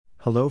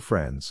Hello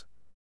friends.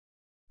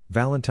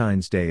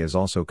 Valentine's Day is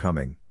also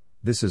coming.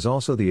 This is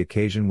also the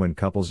occasion when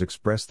couples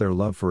express their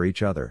love for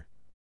each other.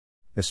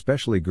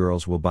 Especially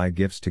girls will buy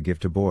gifts to give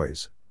to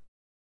boys.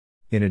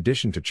 In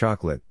addition to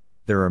chocolate,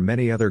 there are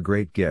many other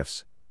great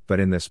gifts, but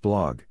in this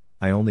blog,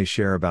 I only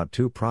share about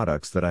 2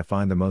 products that I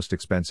find the most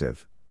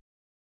expensive.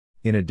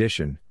 In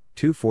addition,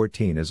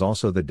 2/14 is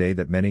also the day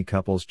that many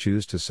couples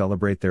choose to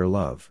celebrate their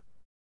love.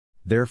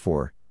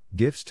 Therefore,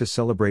 gifts to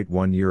celebrate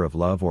 1 year of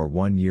love or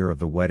 1 year of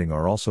the wedding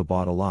are also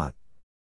bought a lot.